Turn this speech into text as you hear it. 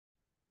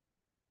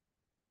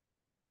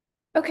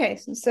Okay,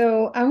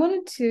 so I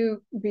wanted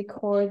to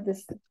record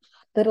this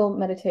little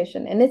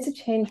meditation, and it's a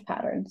change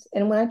patterns.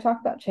 And when I talk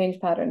about change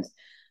patterns,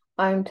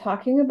 I'm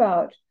talking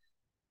about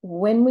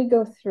when we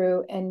go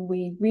through and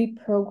we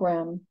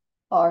reprogram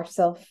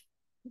ourselves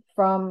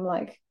from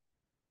like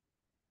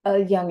a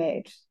young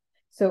age.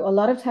 So a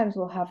lot of times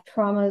we'll have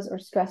traumas or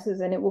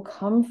stresses, and it will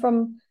come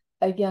from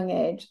a young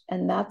age,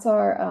 and that's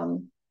our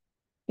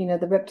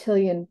the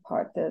reptilian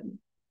part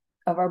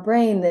of our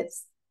brain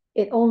that's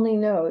it only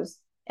knows,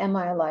 am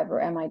I alive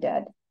or am I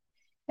dead?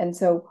 And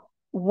so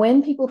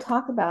when people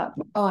talk about,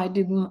 oh, I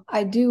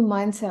do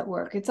mindset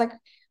work, it's like,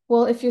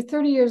 well, if you're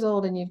 30 years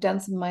old and you've done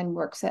some mind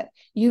work set,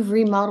 you've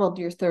remodeled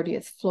your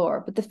 30th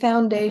floor, but the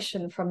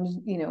foundation from,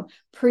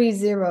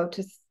 pre-zero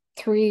to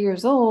 3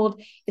 years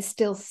old is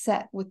still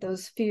set with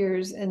those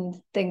fears and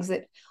things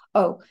that,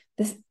 oh,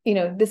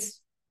 this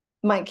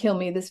might kill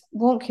me, this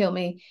won't kill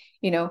me.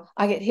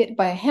 I get hit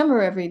by a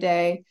hammer every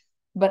day,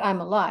 but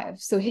I'm alive.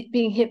 So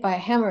being hit by a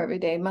hammer every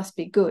day must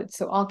be good.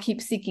 So I'll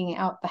keep seeking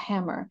out the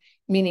hammer,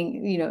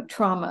 meaning,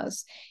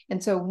 traumas.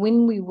 And so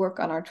when we work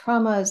on our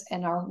traumas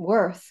and our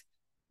worth,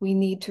 we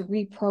need to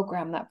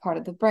reprogram that part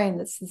of the brain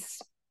that's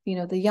this,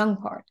 the young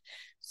part.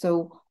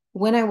 So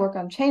when I work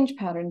on change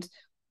patterns,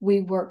 we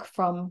work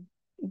from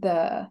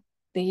the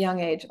young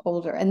age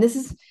older. And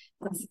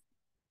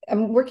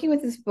I'm working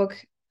with this book.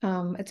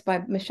 It's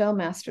by Michelle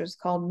Masters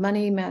called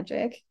Money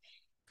Magic.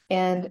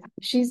 And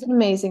she's an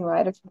amazing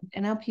writer,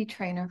 NLP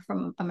trainer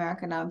from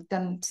America. Now I've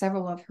done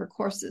several of her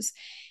courses.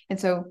 And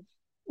so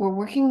we're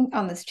working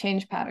on this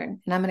change pattern.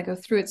 And I'm going to go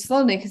through it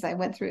slowly because I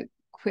went through it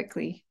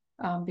quickly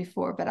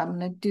before, but I'm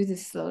going to do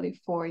this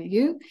slowly for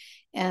you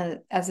and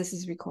as this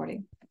is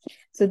recording.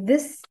 So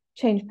this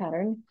change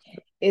pattern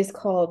is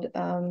called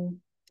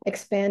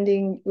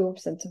expanding your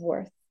sense of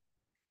worth.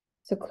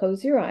 So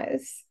close your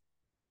eyes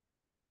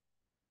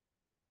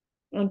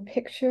and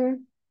picture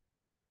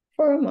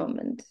for a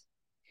moment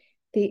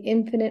the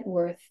infinite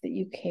worth that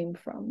you came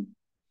from.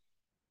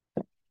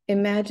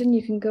 Imagine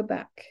you can go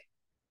back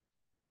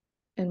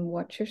and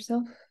watch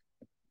yourself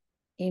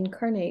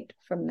incarnate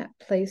from that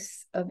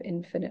place of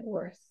infinite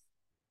worth.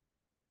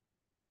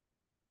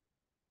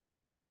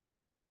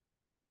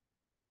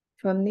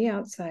 From the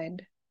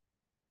outside,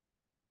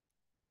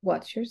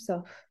 watch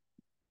yourself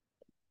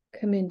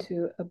come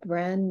into a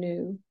brand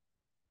new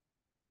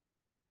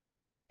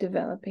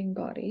developing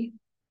body.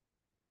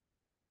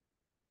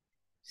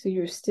 So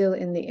you're still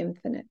in the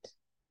infinite.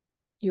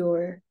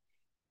 You're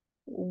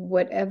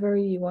whatever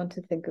you want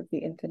to think of the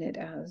infinite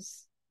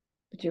as,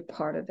 but you're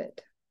part of it,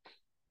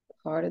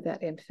 part of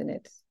that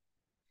infinite.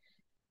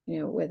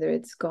 Whether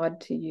it's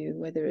God to you,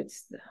 whether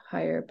it's the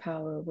higher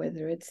power,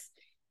 whether it's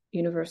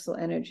universal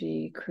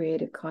energy,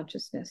 creative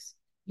consciousness,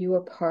 you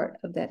are part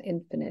of that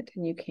infinite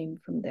and you came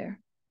from there.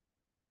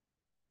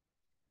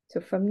 So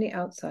from the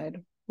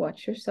outside,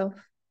 watch yourself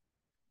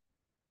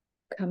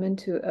come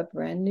into a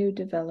brand new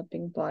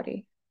developing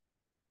body.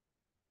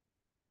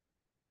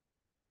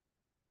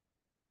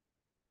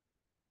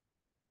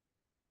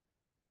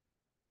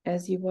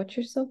 As you watch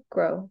yourself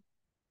grow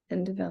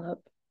and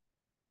develop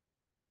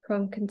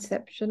from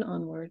conception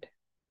onward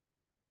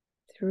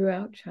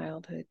throughout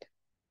childhood,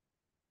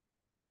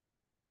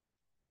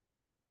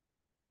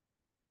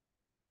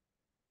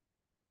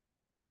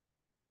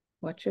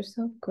 watch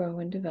yourself grow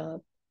and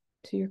develop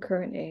to your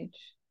current age.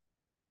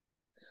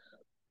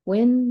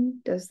 When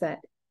does that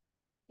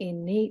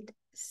innate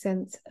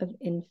sense of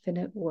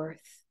infinite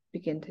worth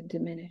begin to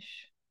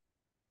diminish?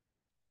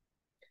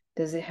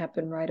 Does it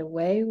happen right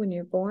away when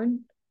you're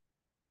born?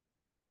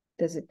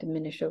 Does it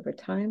diminish over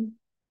time?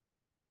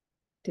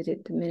 Did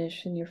it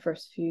diminish in your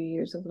first few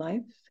years of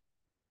life?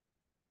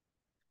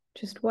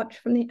 Just watch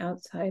from the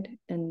outside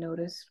and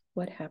notice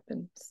what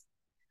happens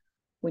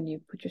when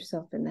you put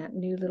yourself in that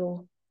new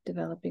little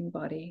developing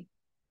body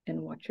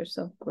and watch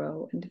yourself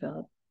grow and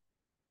develop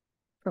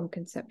from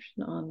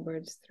conception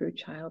onwards through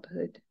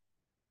childhood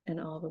and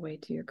all the way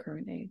to your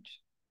current age.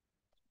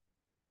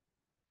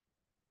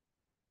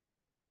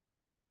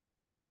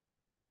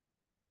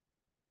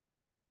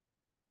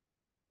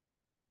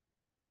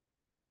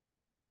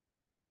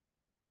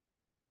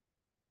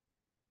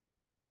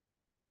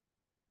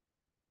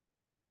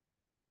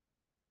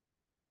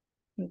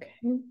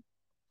 Okay,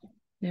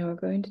 now we're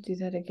going to do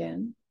that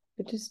again,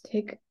 but just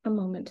take a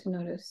moment to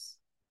notice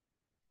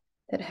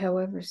that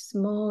however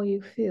small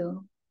you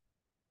feel,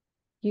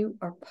 you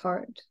are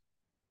part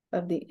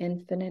of the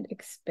infinite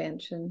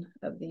expansion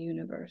of the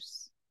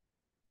universe.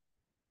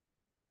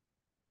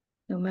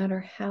 No matter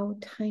how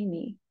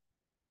tiny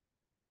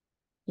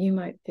you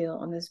might feel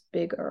on this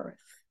big earth,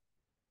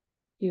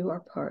 you are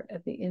part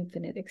of the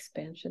infinite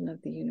expansion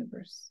of the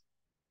universe.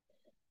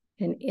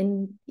 And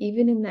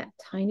even in that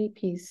tiny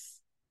piece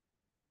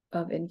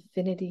of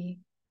infinity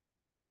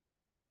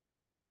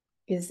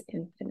is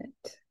infinite.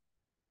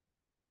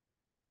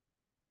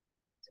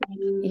 So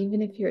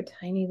even if you're a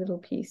tiny little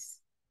piece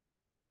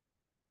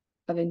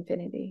of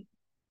infinity,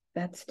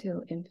 that's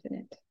still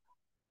infinite.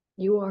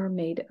 You are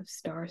made of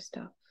star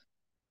stuff.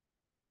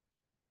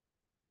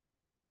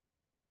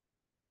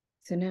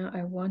 So now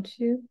I want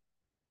you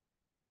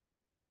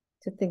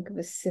to think of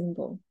a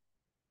symbol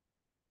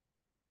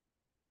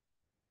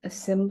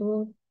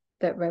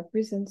that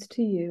represents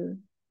to you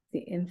the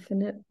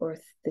infinite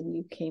worth that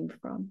you came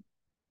from.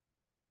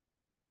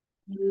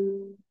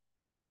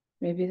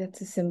 Maybe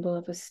that's a symbol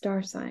of a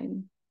star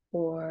sign,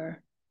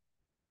 or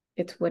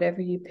it's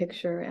whatever you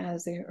picture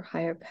as a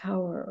higher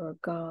power or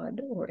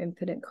God or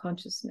infinite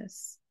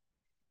consciousness,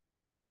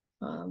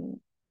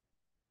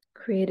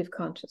 creative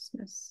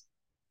consciousness,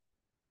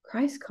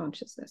 Christ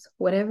consciousness,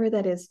 whatever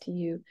that is to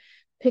you.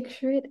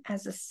 Picture it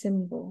as a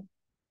symbol.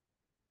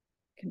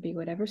 It can be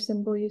whatever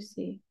symbol you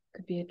see. It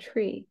could be a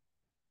tree.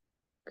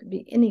 It could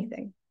be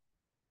anything.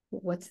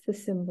 But what's the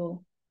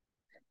symbol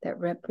that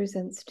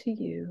represents to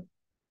you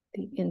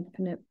the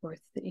infinite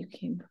worth that you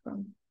came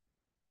from?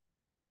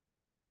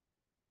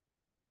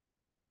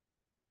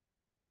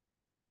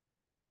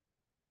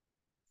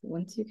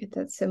 Once you get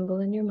that symbol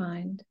in your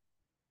mind,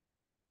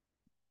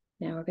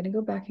 now we're going to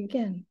go back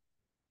again.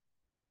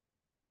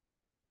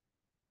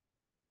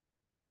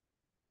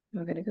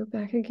 We're going to go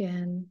back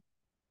again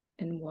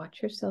and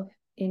watch yourself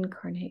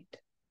incarnate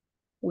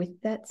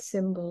with that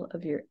symbol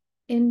of your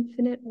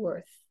infinite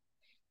worth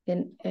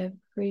in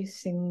every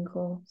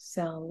single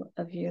cell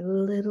of your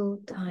little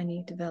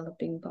tiny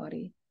developing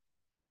body.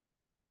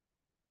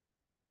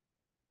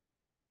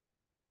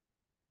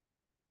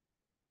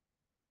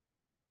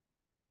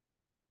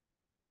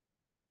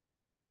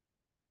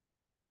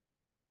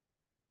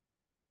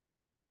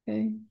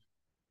 Okay?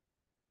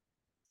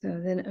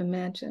 So then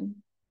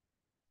imagine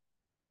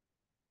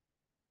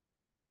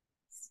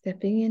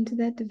stepping into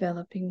that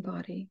developing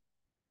body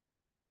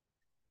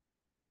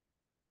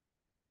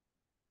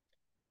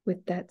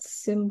with that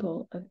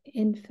symbol of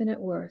infinite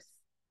worth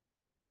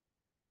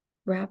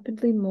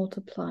rapidly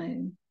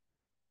multiplying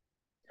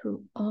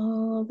through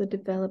all the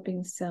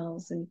developing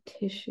cells and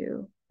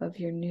tissue of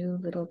your new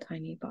little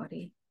tiny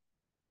body.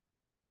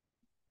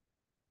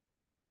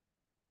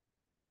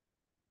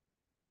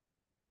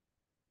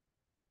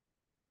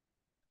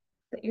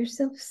 Let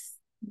yourself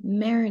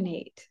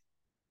marinate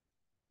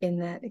in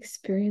that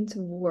experience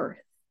of worth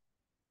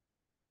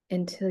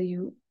until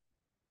you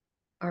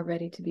are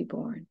ready to be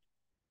born.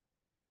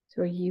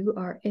 So you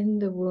are in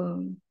the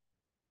womb,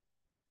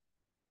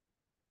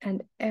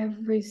 and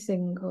every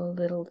single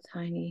little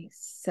tiny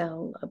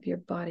cell of your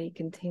body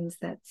contains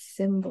that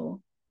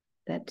symbol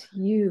that to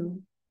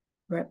you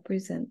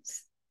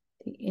represents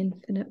the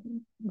infinite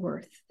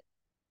worth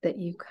that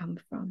you come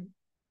from.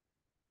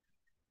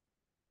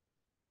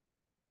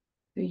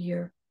 So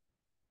you're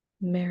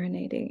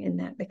marinating in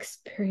that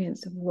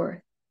experience of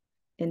worth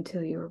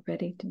until you're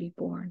ready to be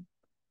born.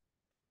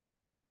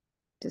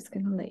 Just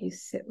going to let you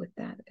sit with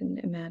that and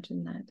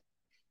imagine that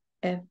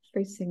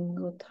every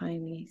single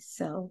tiny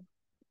cell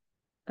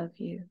of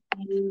you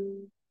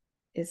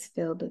is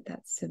filled with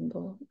that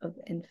symbol of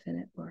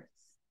infinite worth.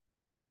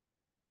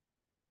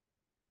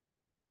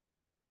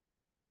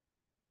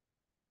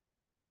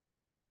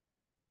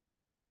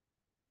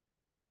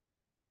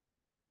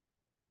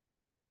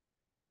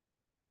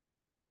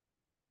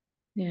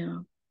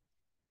 Now,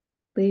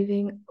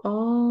 leaving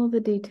all the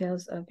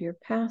details of your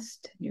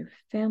past and your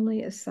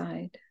family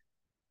aside,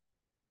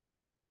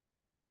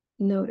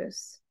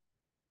 notice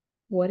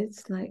what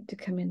it's like to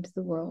come into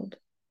the world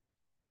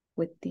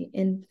with the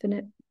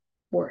infinite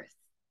worth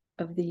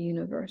of the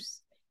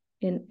universe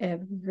in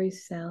every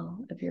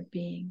cell of your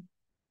being.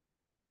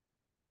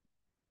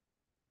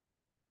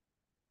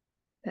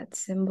 That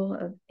symbol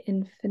of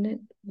infinite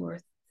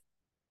worth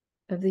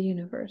of the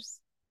universe,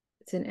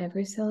 it's in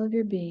every cell of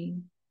your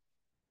being,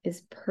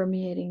 is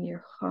permeating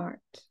your heart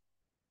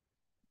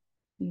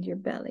and your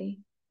belly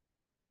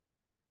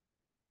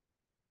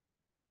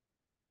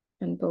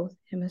and both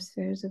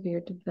hemispheres of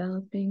your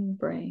developing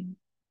brain.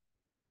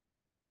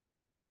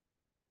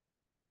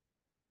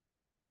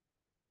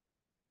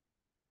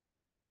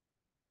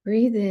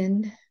 Breathe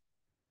in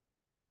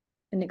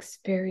and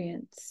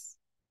experience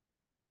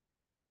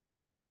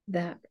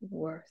that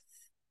worth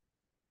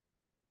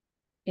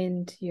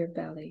into your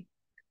belly.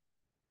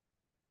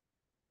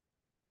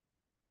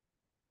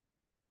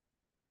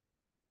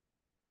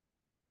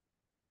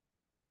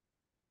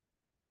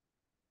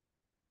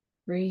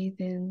 Breathe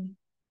in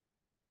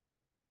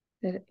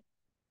that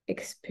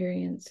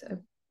experience of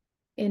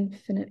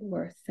infinite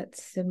worth, that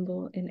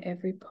symbol in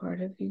every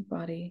part of your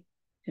body,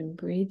 and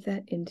breathe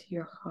that into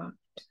your heart.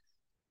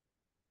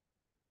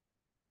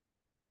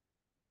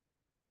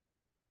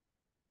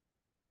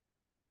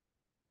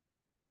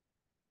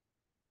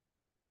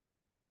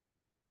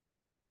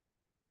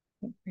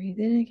 Breathe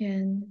in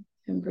again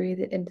and breathe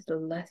it into the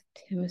left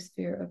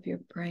hemisphere of your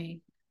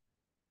brain.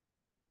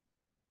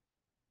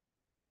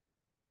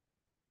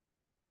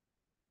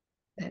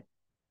 That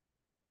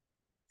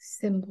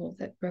symbol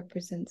that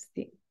represents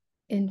the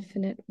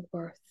infinite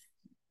worth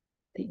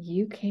that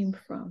you came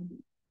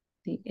from,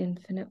 the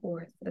infinite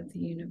worth of the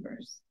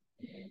universe.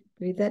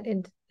 Breathe that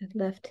into the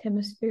left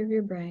hemisphere of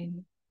your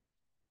brain,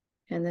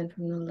 and then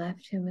from the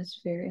left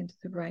hemisphere into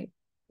the right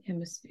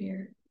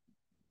hemisphere,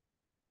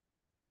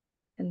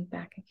 and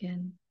back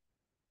again.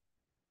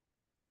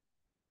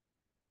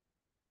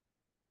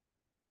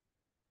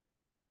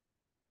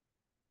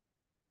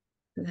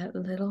 that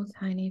little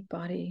tiny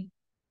body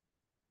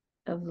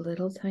of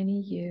little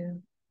tiny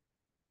you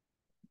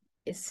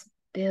is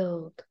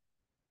filled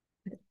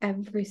with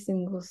every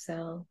single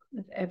cell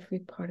of every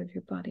part of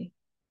your body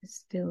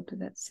is filled with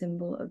that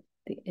symbol of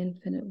the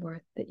infinite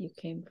worth that you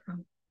came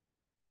from.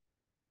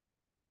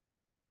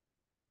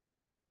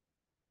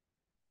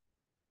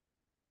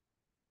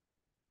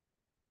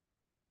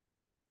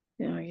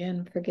 Now,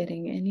 again,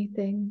 forgetting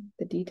anything,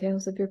 the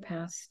details of your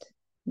past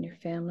and your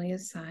family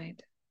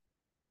aside,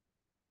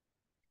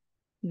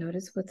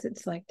 notice what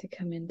it's like to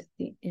come into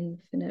the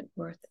infinite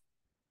worth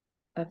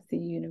of the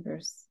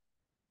universe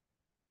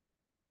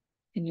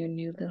in your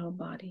new little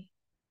body.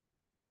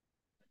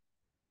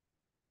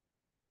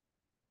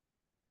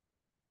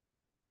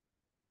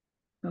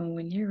 And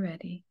when you're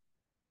ready,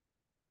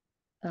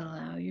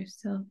 allow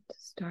yourself to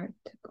start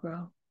to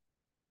grow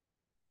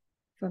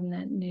from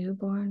that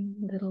newborn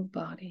little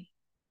body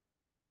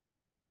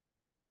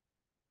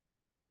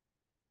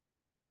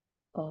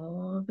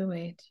all the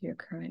way to your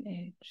current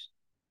age.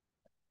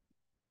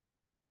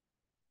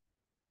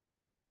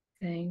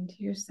 Saying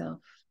to yourself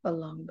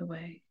along the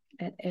way,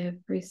 at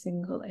every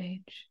single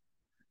age,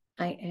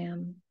 I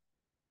am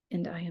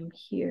and I am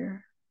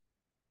here.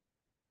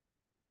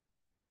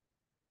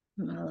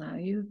 I'm going to allow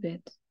you a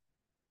bit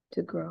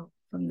to grow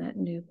from that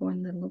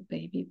newborn little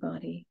baby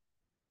body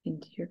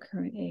into your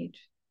current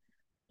age.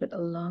 But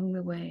along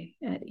the way,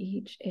 at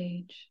each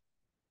age,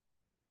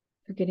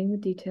 forgetting the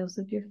details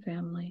of your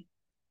family,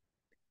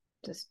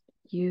 just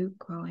you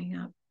growing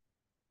up,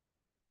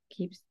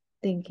 keep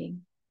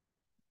thinking,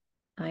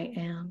 I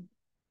am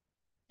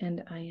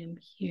and I am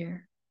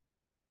here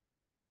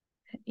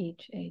at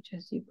each age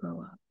as you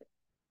grow up.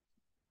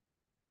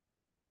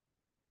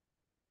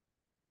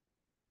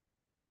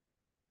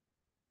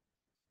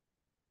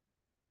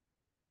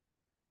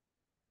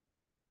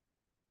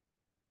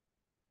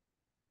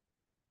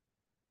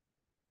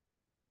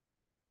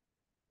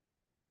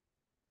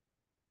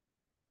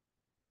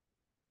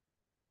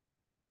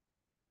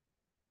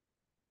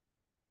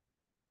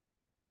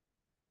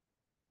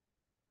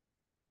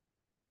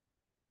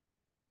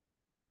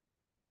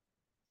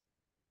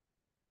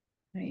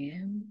 I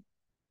am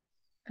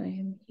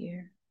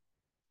here.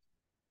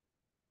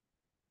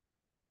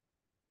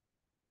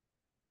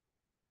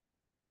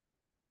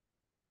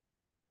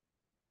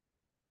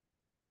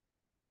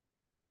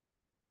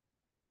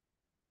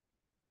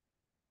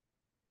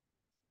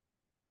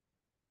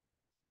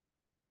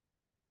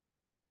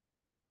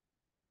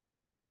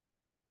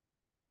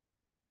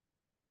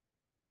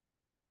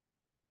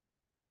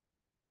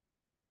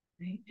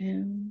 I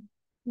am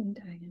and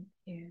I am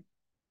here.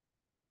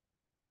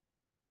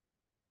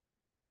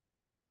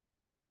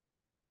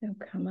 Now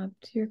come up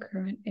to your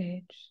current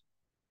age.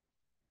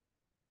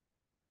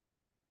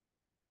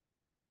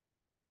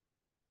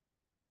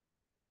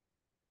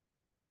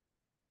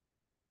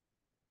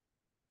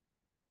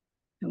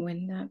 And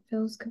when that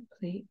feels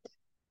complete,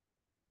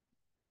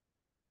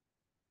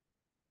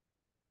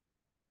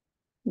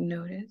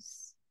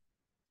 notice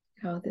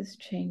how this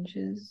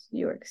changes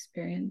your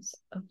experience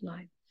of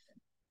life,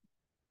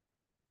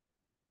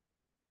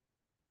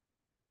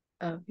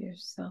 of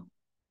yourself,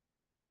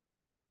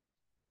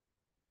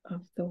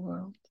 of the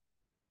world,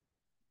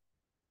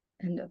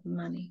 and of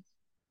money.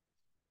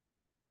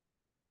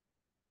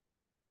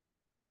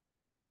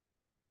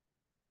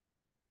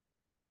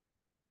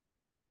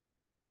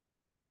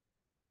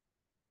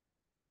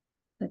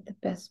 Let the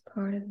best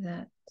part of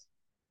that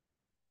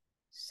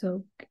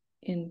soak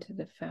into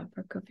the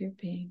fabric of your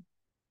being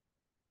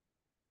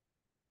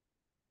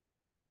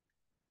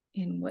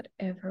in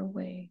whatever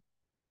way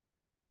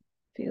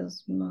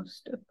feels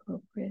most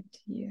appropriate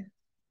to you.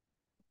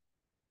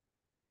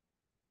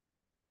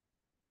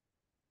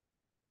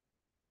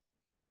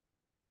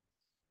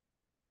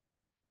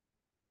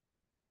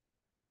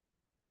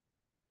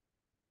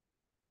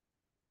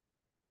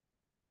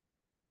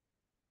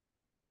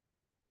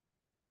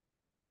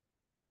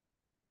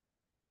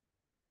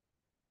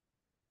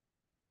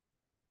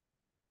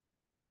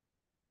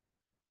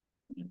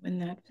 And when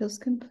that feels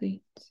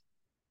complete,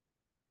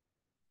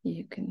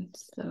 you can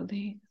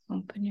slowly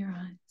open your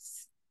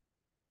eyes.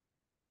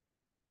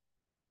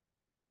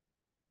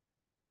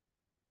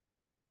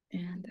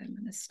 And I'm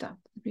going to stop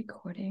the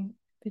recording,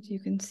 but you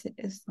can sit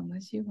as long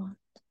as you want.